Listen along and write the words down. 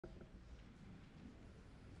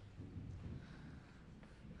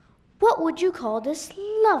What would you call this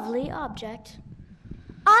lovely object?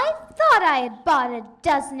 I thought I had bought a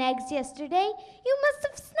dozen eggs yesterday. You must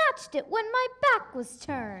have snatched it when my back was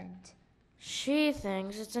turned. She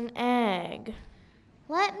thinks it's an egg.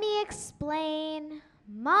 Let me explain.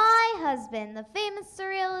 My husband, the famous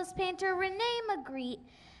surrealist painter Rene Magritte,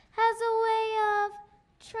 has a way of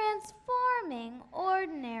transforming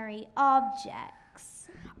ordinary objects.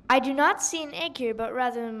 I do not see an egg here, but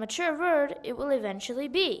rather a mature bird it will eventually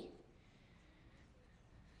be.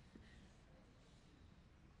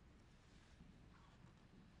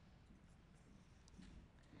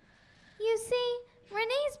 You see,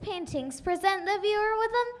 Rene's paintings present the viewer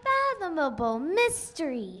with unfathomable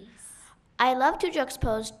mysteries. I love to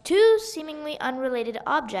juxtapose two seemingly unrelated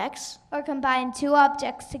objects, Or combine two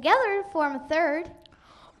objects together to form a third,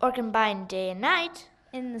 or combine day and night,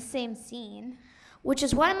 in the same scene. which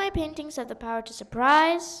is why my paintings have the power to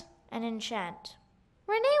surprise and enchant.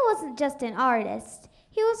 Rene wasn't just an artist.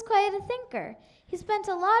 He was quite a thinker. He spent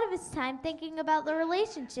a lot of his time thinking about the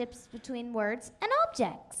relationships between words and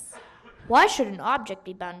objects. Why should an object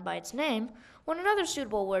be bound by its name when another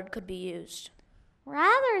suitable word could be used?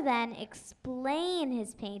 Rather than explain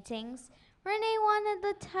his paintings, Rene wanted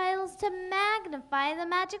the titles to magnify the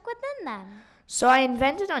magic within them. So I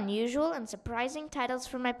invented unusual and surprising titles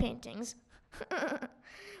for my paintings,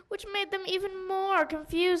 which made them even more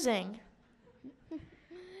confusing.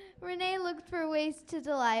 Rene looked for ways to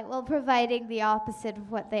delight while providing the opposite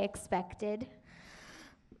of what they expected.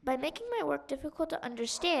 By making my work difficult to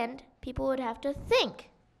understand, people would have to think,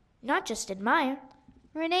 not just admire.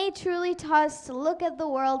 Rene truly taught us to look at the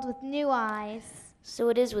world with new eyes. So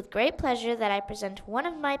it is with great pleasure that I present one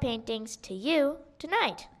of my paintings to you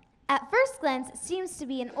tonight. At first glance, it seems to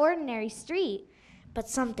be an ordinary street. But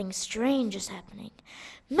something strange is happening.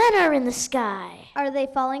 Men are in the sky. Are they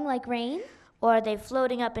falling like rain? Or are they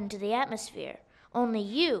floating up into the atmosphere? Only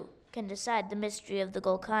you can decide the mystery of the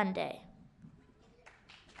Golconde.